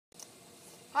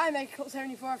Hi,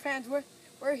 Megacole74 fans.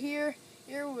 We're here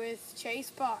with Chase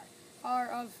Parr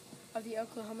of the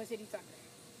Oklahoma City Thunder.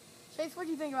 Chase, what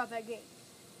do you think about that game?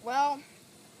 Well,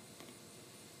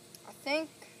 I think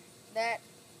that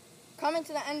coming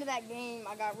to the end of that game,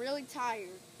 I got really tired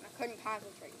and I couldn't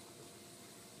concentrate.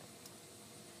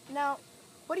 Now,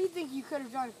 what do you think you could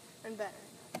have done better?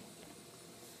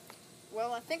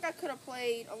 Well, I think I could have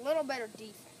played a little better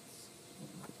defense.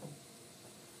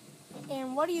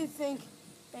 And what do you think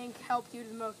helped you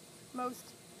the most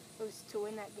to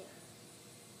win that game?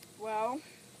 Well,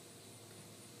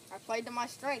 I played to my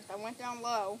strength. I went down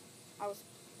low. I was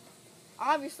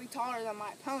obviously taller than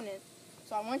my opponent,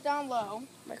 so I went down low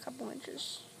By a couple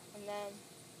inches. and then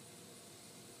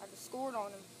I just scored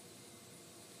on him.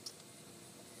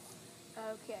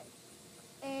 Okay.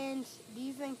 And do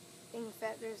you think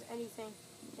that there's anything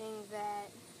that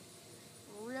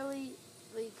really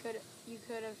you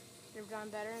could have done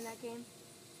better in that game?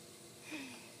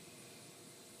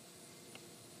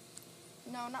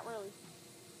 No, not really.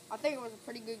 I think it was a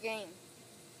pretty good game.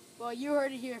 Well, you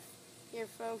heard it here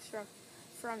folks,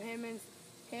 from him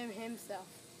himself.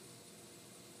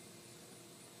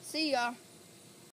 See ya.